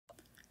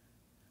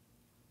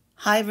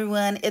Hi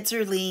everyone, it's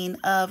Erlene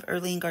of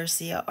Erlene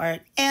Garcia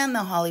Art and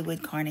the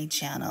Hollywood Carney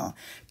channel.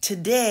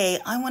 Today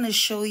I want to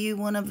show you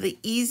one of the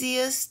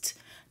easiest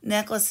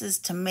necklaces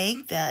to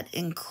make that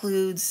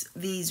includes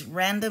these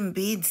random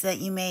beads that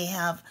you may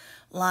have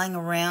lying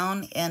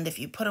around, and if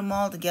you put them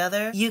all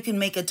together you can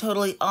make a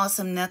totally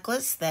awesome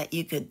necklace that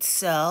you could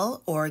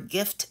sell or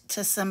gift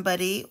to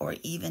somebody or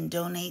even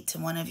donate to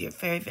one of your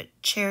favorite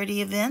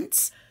charity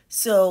events.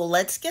 So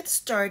let's get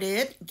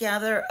started.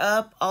 Gather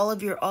up all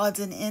of your odds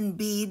and end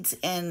beads,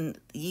 and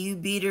you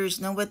beaders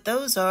know what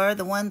those are,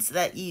 the ones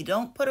that you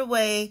don't put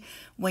away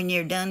when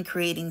you're done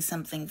creating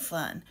something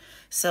fun.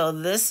 So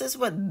this is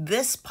what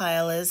this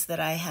pile is that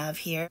I have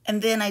here.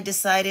 And then I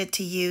decided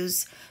to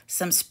use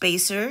some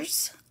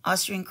spacers,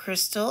 Austrian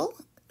crystal,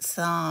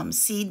 some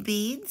seed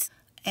beads,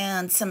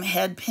 and some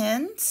head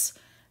pins,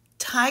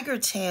 tiger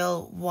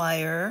tail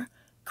wire,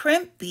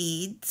 crimp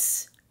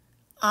beads,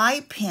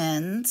 eye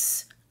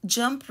pins,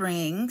 jump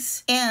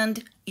rings,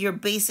 and your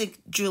basic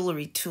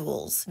jewelry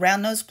tools.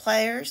 Round nose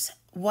pliers,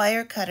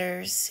 wire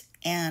cutters,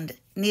 and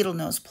needle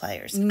nose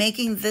pliers.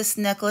 Making this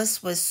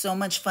necklace was so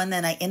much fun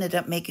that I ended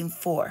up making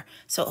 4.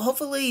 So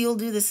hopefully you'll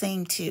do the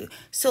same too.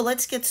 So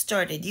let's get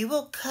started. You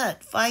will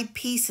cut 5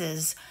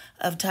 pieces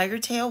of tiger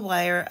tail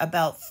wire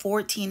about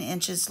 14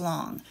 inches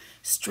long.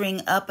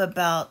 String up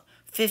about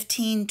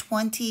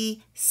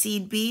 15-20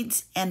 seed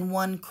beads and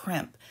 1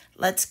 crimp.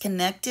 Let's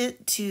connect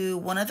it to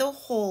one of the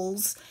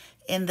holes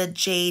in the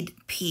jade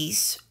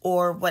piece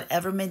or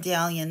whatever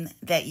medallion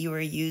that you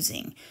are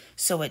using.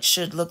 So it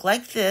should look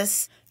like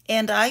this.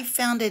 And I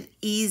found it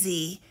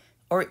easy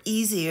or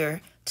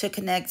easier to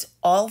connect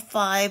all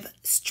 5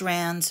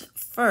 strands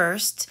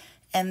first,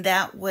 and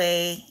that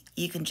way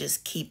you can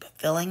just keep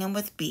filling them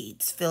with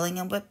beads, filling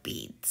them with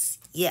beads.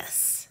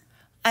 Yes.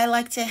 I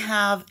like to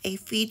have a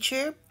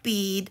feature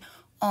bead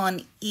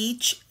on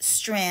each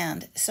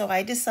strand. So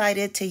I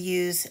decided to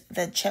use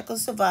the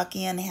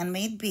Czechoslovakian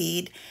handmade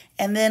bead,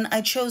 and then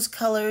I chose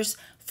colors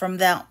from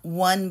that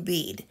one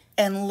bead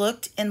and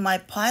looked in my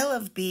pile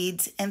of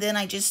beads, and then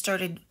I just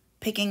started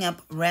picking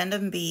up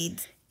random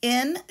beads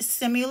in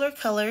similar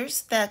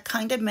colors that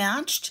kind of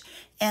matched,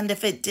 and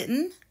if it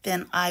didn't,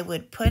 then I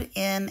would put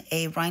in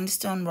a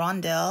rhinestone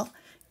rondelle,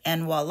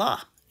 and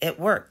voila, it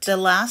worked. The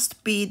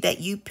last bead that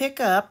you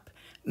pick up,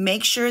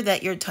 make sure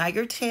that your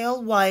tiger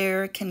tail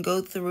wire can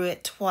go through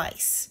it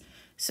twice.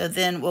 So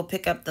then we'll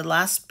pick up the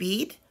last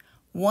bead,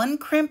 1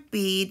 crimp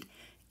bead,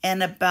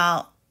 and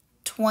about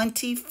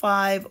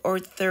 25 or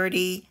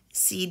 30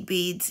 seed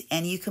beads,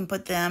 and you can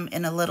put them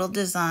in a little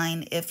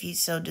design if you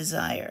so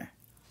desire.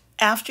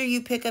 After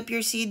you pick up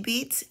your seed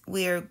beads,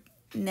 we are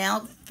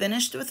now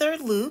finished with our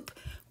loop.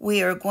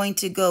 We are going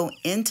to go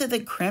into the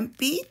crimp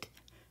bead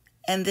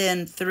and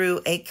then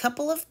through a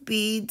couple of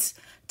beads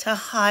to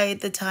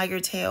hide the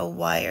tiger tail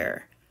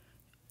wire.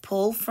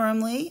 Pull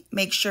firmly,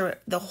 make sure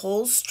the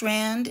whole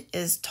strand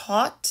is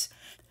taut.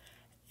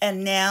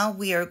 And now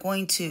we are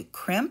going to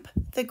crimp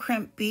the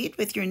crimp bead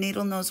with your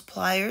needle nose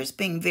pliers,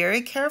 being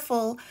very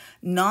careful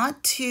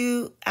not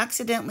to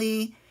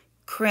accidentally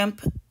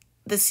crimp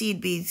the seed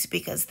beads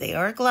because they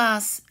are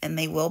glass and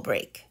they will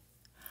break.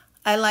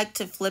 I like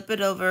to flip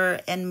it over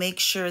and make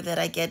sure that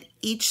I get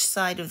each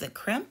side of the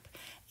crimp,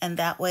 and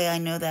that way I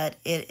know that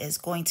it is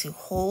going to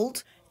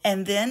hold.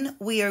 And then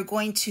we are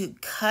going to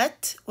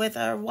cut with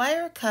our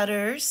wire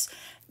cutters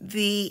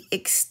the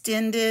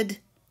extended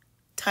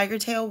tiger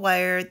tail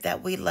wire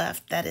that we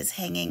left that is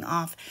hanging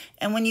off.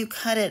 And when you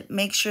cut it,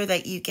 make sure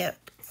that you get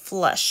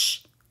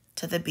flush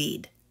to the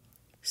bead.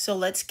 So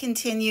let's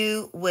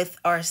continue with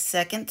our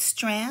second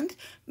strand,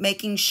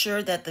 making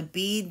sure that the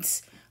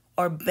beads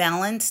are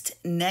balanced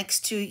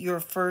next to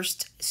your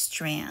first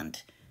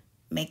strand.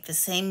 Make the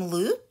same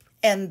loop,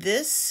 and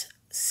this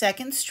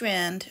second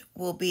strand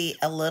will be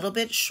a little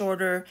bit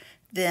shorter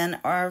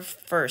than our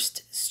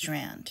first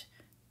strand.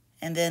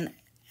 And then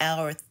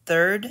our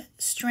third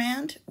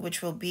strand,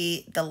 which will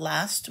be the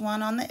last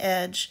one on the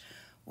edge,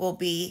 will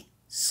be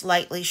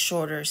slightly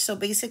shorter. So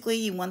basically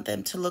you want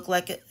them to look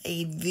like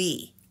a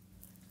V.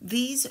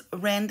 These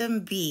random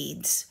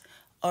beads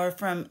are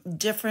from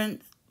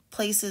different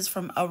places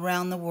from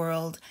around the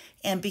world,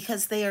 and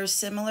because they are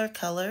similar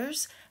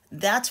colors,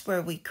 that's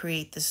where we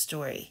create the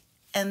story.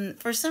 And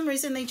for some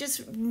reason, they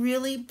just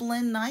really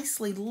blend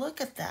nicely. Look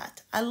at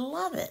that. I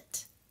love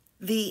it.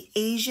 The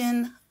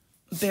Asian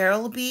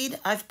beryl bead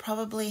I've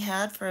probably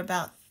had for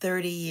about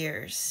 30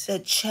 years. The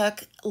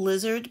Czech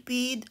lizard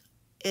bead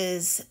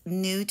is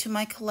new to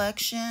my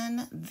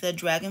collection. The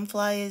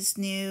dragonfly is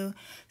new.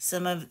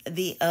 Some of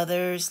the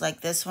others,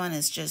 like this one,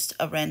 is just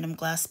a random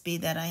glass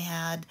bead that I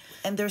had.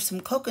 And there's some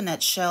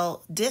coconut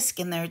shell disc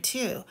in there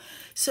too.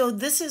 So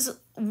this is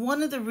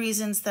one of the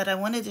reasons that I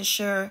wanted to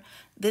share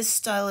this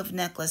style of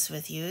necklace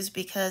with you, is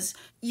because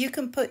you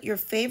can put your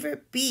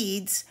favorite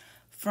beads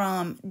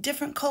from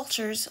different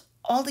cultures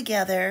all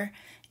together,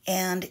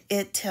 and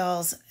it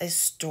tells a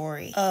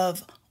story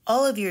of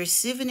all of your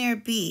souvenir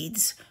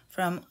beads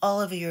from all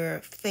of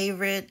your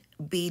favorite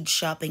bead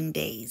shopping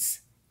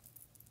days.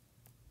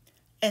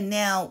 And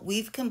now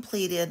we've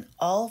completed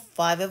all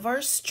 5 of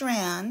our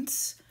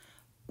strands,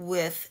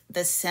 with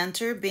the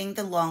center being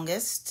the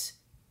longest,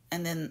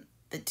 and then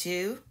the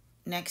 2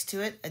 next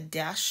to it a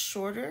dash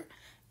shorter,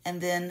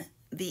 and then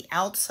the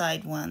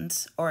outside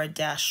ones are a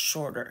dash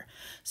shorter.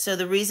 So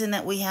the reason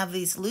that we have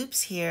these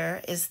loops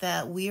here is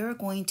that we are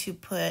going to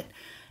put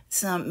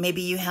some,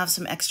 maybe you have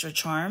some extra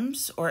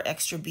charms or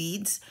extra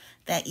beads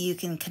that you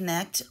can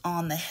connect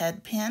on the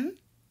head pin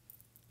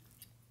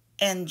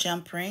and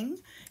jump ring,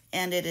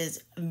 and it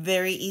is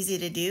very easy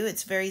to do.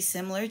 It's very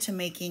similar to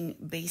making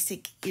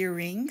basic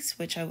earrings,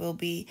 which I will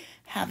be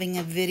having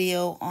a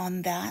video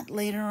on that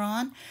later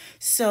on.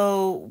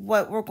 So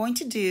what we're going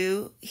to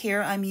do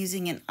here, I'm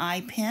using an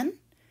eye pin.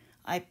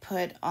 I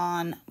put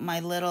on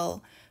my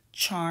little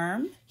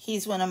charm.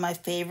 He's one of my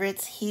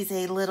favorites. He's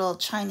a little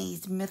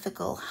Chinese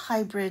mythical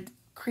hybrid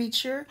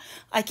creature.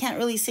 I can't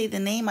really say the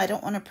name. I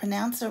don't want to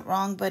pronounce it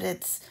wrong, but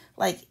it's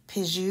like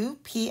Pixiu,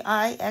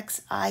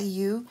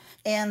 Pixiu.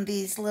 And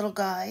these little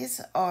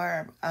guys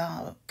are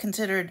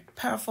considered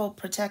powerful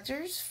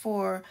protectors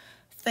for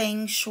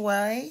Feng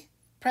Shui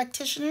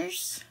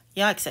practitioners.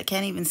 Yikes, I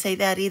can't even say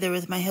that either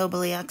with my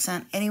hillbilly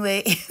accent.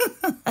 Anyway,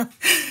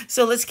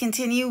 so let's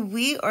continue.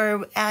 We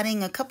are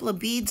adding a couple of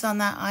beads on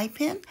that eye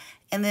pin,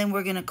 and then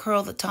we're going to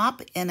curl the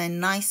top in a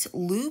nice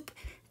loop,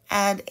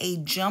 add a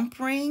jump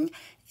ring,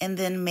 and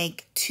then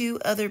make 2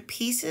 other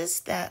pieces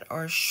that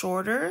are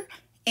shorter,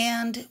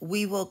 and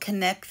we will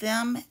connect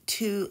them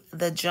to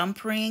the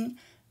jump ring,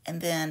 and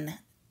then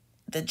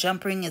the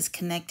jump ring is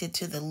connected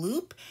to the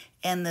loop,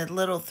 and the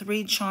little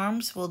 3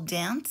 charms will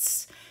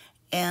dance.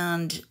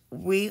 And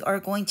we are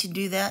going to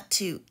do that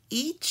to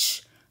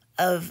each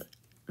of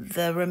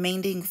the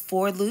remaining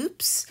 4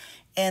 loops.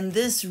 And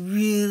this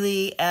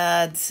really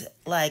adds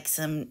like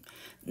some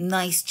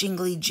nice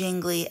jingly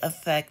jingly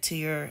effect to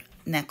your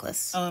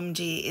necklace.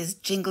 OMG, is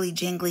jingly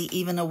jingly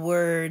even a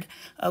word?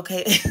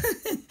 Okay.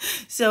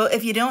 So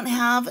if you don't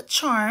have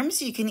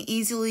charms, you can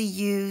easily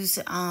use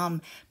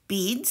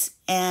beads,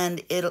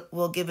 and it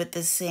will give it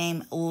the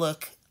same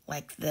look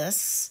like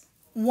this.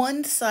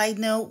 One side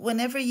note,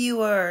 whenever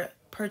you are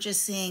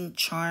purchasing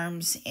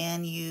charms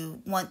and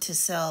you want to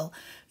sell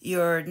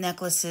your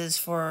necklaces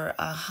for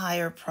a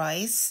higher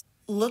price,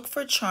 look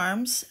for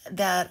charms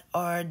that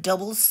are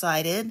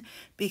double-sided,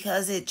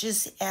 because it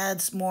just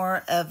adds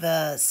more of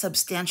a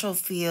substantial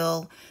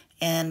feel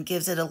and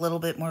gives it a little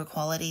bit more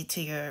quality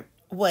to your,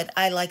 what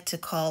I like to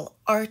call,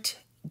 art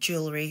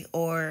jewelry,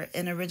 or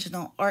an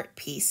original art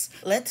piece.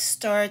 Let's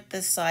start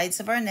the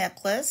sides of our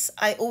necklace.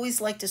 I always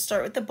like to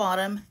start with the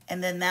bottom,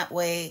 and then that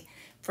way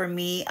for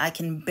me I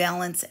can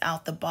balance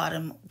out the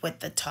bottom with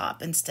the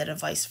top instead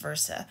of vice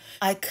versa.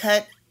 I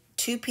cut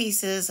 2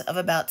 pieces of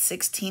about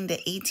 16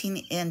 to 18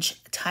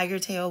 inch tiger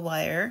tail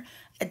wire,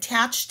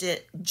 attached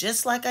it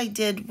just like I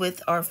did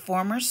with our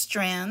former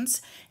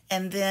strands,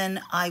 and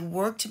then I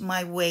worked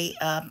my way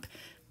up,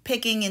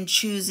 picking and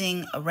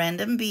choosing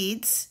random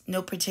beads,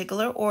 no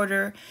particular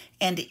order,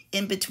 and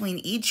in between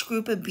each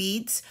group of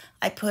beads,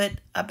 I put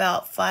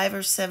about 5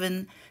 or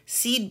 7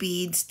 seed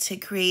beads to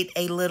create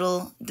a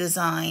little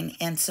design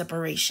and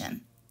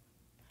separation.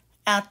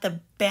 At the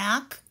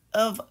back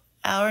of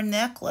our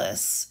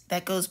necklace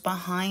that goes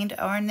behind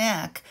our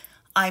neck,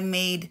 I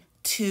made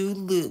 2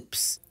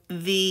 loops,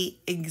 the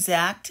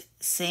exact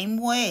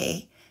same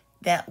way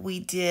that we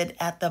did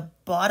at the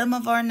bottom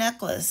of our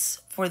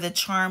necklace for the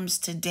charms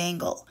to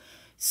dangle.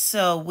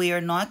 So we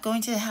are not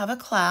going to have a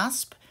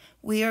clasp.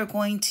 We are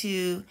going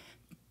to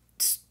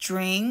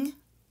string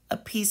a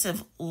piece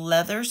of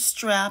leather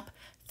strap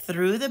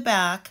through the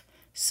back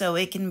so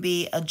it can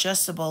be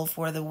adjustable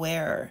for the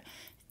wearer.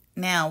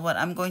 Now what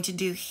I'm going to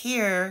do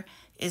here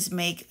is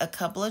make a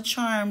couple of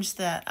charms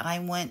that I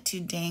want to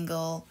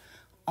dangle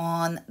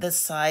on the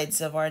sides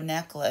of our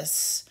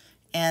necklace,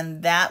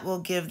 and that will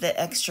give the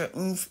extra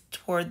oomph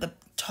toward the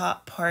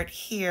top part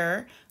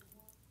here,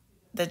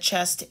 the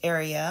chest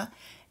area.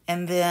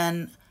 And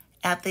then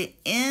at the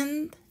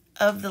end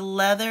of the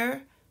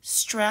leather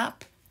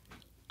strap,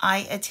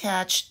 I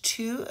attached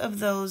 2 of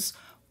those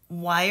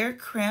wire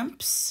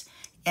crimps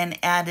and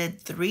added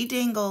 3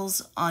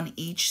 dangles on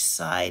each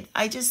side.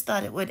 I just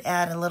thought it would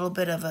add a little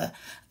bit of a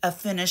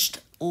finished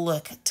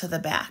look to the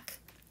back.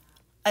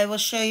 I will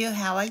show you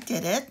how I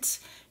did it,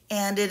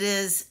 and it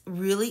is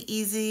really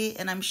easy,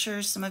 and I'm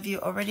sure some of you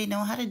already know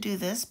how to do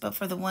this, but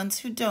for the ones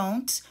who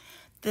don't,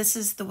 this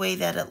is the way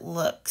that it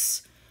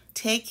looks.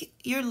 Take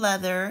your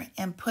leather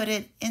and put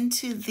it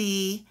into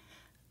the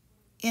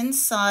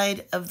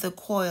inside of the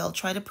coil.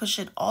 Try to push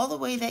it all the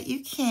way that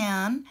you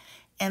can,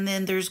 and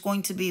then there's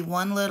going to be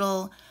one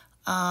little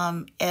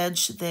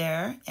edge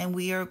there, and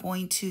we are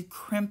going to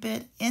crimp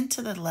it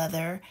into the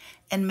leather,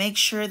 and make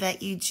sure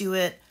that you do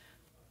it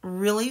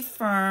really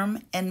firm,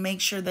 and make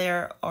sure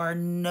there are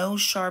no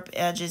sharp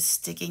edges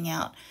sticking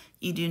out.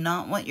 You do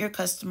not want your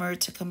customer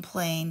to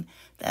complain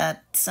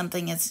that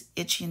something is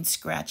itchy and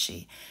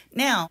scratchy.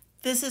 Now,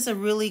 this is a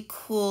really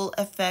cool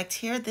effect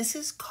here. This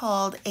is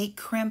called a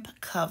crimp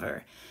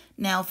cover.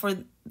 Now, for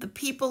the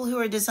people who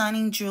are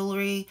designing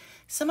jewelry,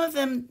 some of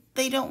them,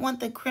 they don't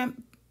want the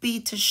crimp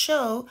bead to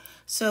show.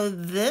 So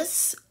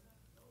this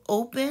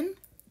open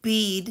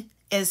bead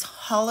is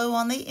hollow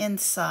on the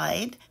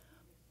inside.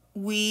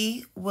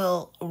 We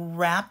will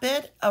wrap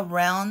it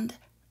around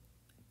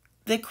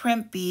the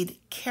crimp bead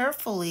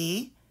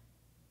carefully,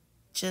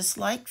 just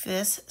like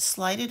this.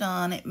 Slide it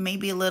on. It may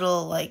be a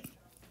little like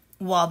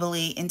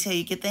wobbly until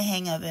you get the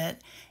hang of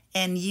it.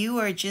 And you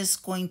are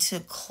just going to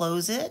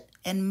close it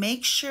and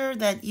make sure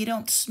that you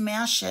don't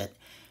smash it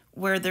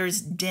where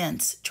there's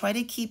dents. Try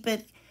to keep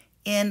it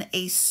in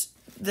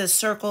the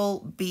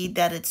circle bead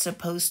that it's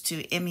supposed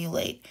to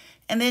emulate.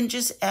 And then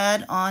just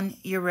add on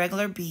your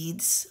regular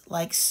beads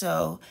like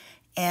so,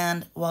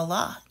 and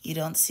voila, you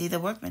don't see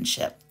the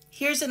workmanship.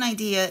 Here's an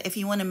idea if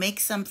you want to make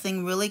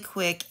something really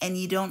quick and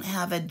you don't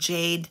have a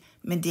jade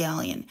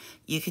medallion.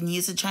 You can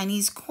use a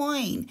Chinese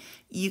coin.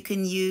 You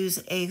can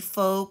use a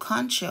faux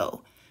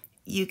concho.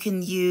 You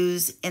can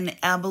use an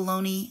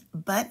abalone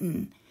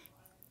button.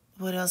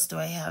 What else do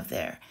I have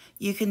there?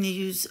 You can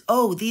use,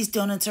 oh, these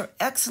donuts are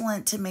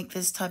excellent to make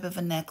this type of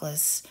a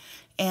necklace.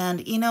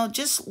 And, you know,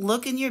 just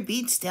look in your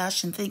bead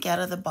stash and think out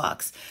of the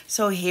box.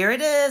 So here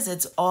it is.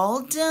 It's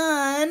all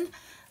done.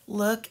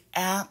 Look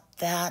at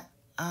that.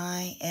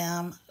 I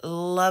am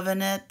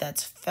loving it.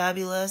 That's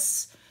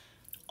fabulous.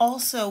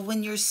 Also,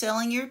 when you're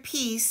selling your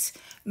piece,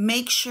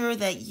 make sure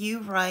that you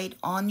write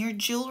on your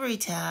jewelry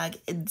tag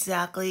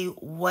exactly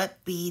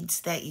what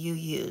beads that you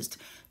used.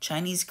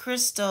 Chinese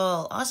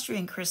crystal,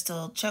 Austrian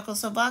crystal,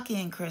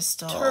 Czechoslovakian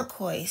crystal,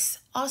 turquoise,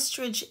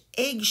 ostrich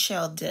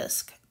eggshell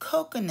disc,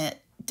 coconut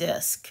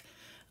disc.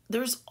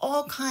 There's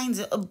all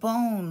kinds of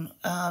bone,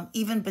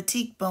 even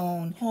batik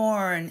bone,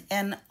 horn,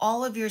 and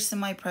all of your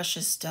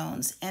semi-precious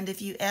stones. And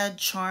if you add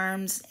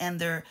charms and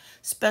their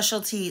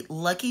specialty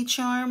lucky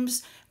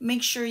charms,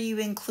 make sure you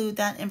include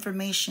that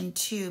information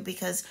too,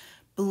 because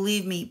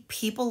believe me,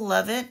 people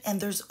love it and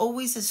there's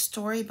always a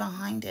story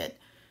behind it.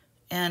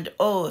 And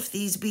oh, if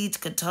these beads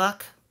could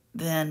talk,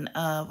 then,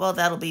 well,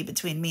 that'll be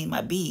between me and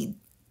my bead.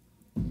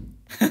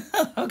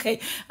 Okay,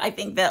 I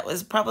think that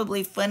was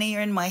probably funnier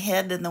in my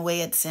head than the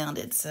way it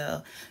sounded,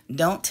 so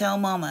don't tell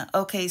mama.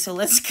 Okay, so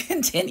let's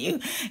continue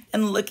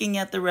and looking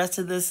at the rest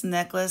of this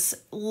necklace.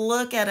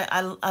 Look at it.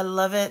 I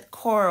love it.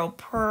 Coral,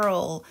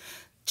 pearl,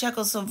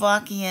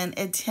 Czechoslovakian,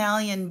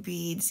 Italian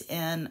beads,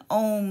 and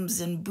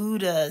ohms and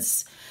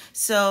Buddhas.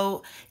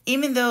 So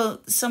even though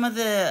some of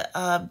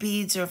the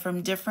beads are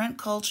from different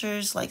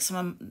cultures, like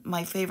some of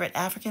my favorite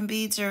African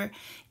beads are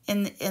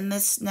in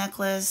this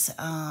necklace,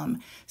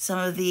 some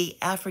of the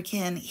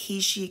African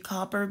Heishi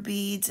copper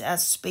beads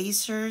as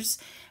spacers,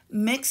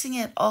 mixing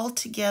it all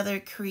together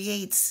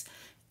creates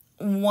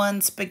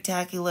one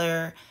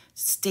spectacular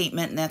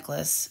statement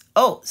necklace.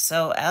 Oh,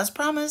 so as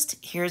promised,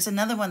 here's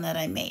another one that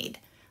I made.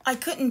 I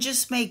couldn't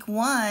just make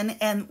one,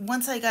 and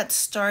once I got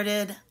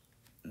started,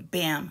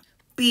 bam,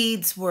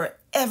 beads were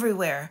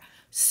everywhere.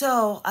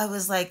 So I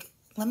was like,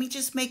 let me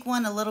just make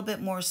one a little bit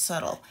more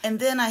subtle. And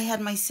then I had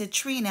my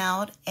citrine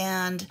out,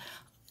 and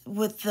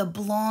with the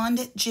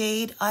blonde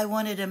jade, I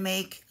wanted to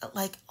make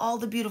like all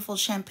the beautiful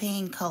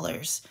champagne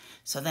colors.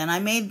 So then I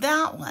made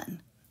that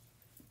one.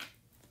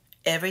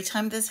 Every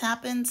time this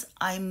happens,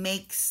 I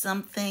make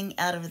something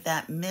out of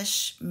that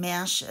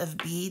mishmash of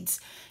beads,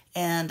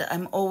 and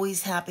I'm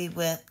always happy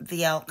with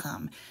the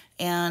outcome.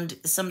 And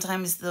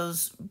sometimes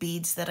those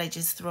beads that I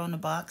just throw in a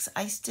box,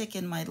 I stick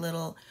in my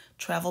little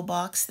travel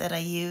box that I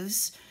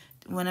use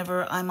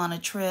whenever I'm on a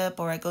trip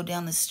or I go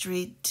down the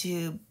street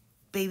to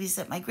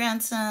babysit my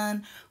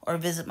grandson or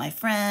visit my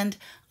friend.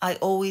 I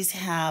always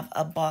have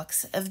a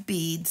box of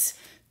beads,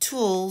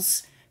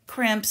 tools,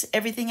 crimps,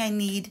 everything I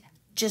need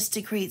just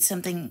to create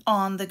something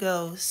on the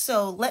go.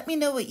 So let me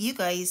know what you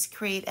guys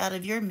create out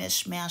of your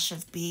mishmash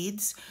of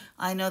beads.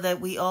 I know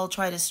that we all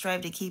try to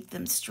strive to keep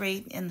them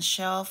straight in the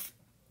shelf,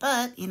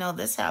 but you know,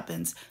 this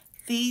happens.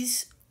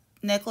 These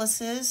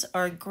necklaces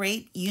are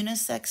great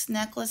unisex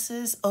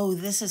necklaces. Oh,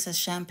 this is a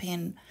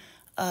champagne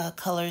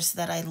colors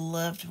that I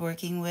loved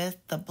working with.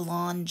 The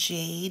blonde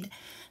jade,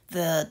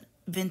 the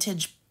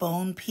vintage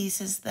bone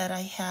pieces that I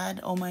had.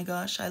 Oh my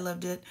gosh, I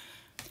loved it.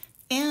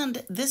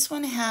 And this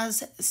one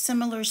has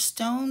similar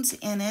stones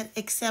in it,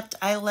 except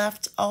I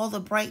left all the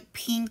bright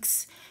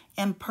pinks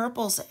and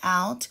purples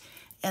out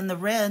and the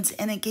reds,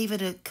 and it gave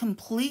it a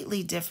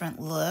completely different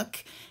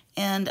look.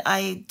 And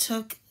I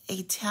took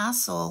a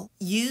tassel,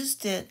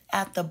 used it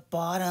at the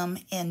bottom,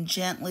 and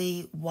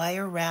gently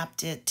wire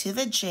wrapped it to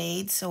the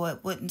jade so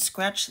it wouldn't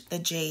scratch the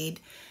jade,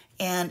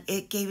 and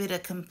it gave it a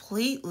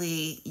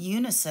completely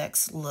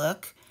unisex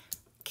look.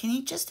 Can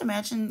you just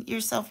imagine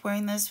yourself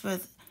wearing this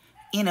with,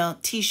 you know,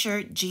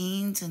 t-shirt,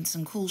 jeans, and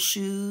some cool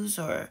shoes,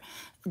 or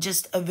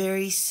just a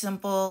very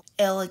simple,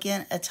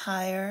 elegant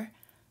attire?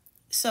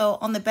 So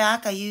on the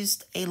back, I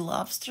used a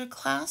lobster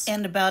clasp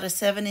and about a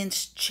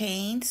 7-inch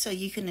chain so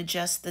you can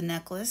adjust the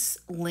necklace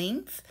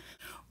length.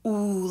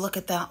 Ooh, look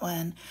at that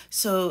one.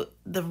 So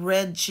the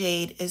red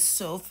jade is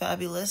so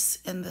fabulous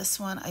in this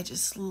one. I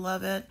just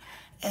love it.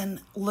 And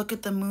look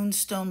at the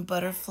moonstone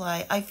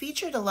butterfly. I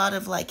featured a lot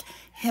of like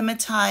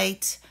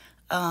hematite,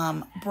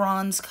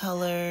 bronze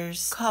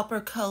colors,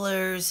 copper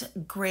colors,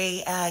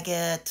 gray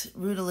agate,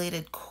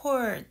 rutilated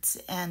quartz,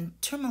 and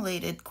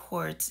tourmalated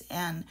quartz,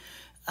 and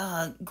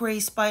gray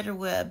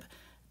spiderweb,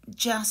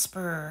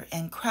 jasper,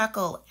 and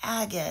crackle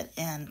agate,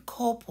 and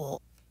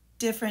copal.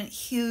 Different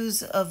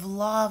hues of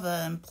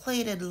lava and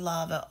plated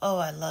lava. Oh,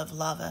 I love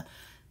lava.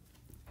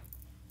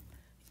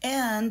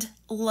 And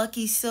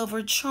lucky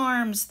silver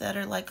charms that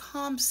are like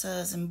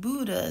Hamsas and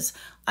Buddhas.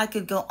 I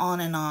could go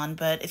on,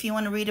 but if you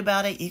want to read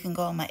about it, you can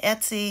go on my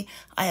Etsy.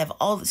 I have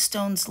all the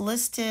stones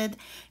listed.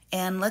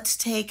 And let's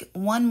take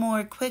one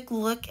more quick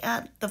look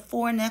at the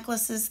 4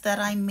 necklaces that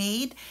I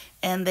made.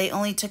 And they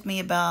only took me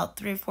about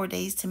 3 or 4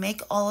 days to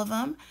make all of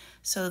them.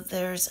 So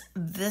there's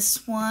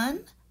this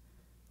one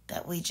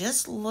that we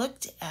just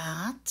looked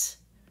at.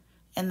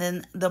 And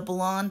then the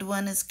blonde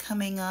one is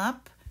coming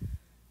up.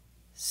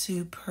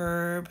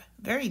 Superb,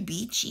 very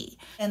beachy.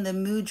 And the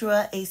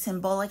mudra, a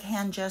symbolic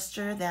hand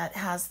gesture that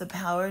has the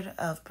power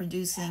of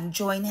producing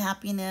joy and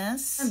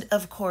happiness. And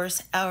of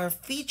course, our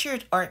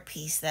featured art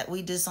piece that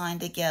we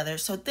designed together.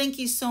 So thank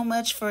you so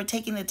much for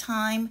taking the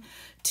time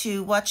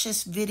to watch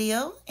this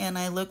video, and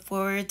I look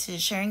forward to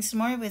sharing some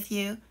more with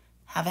you.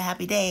 Have a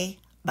happy day.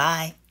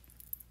 Bye.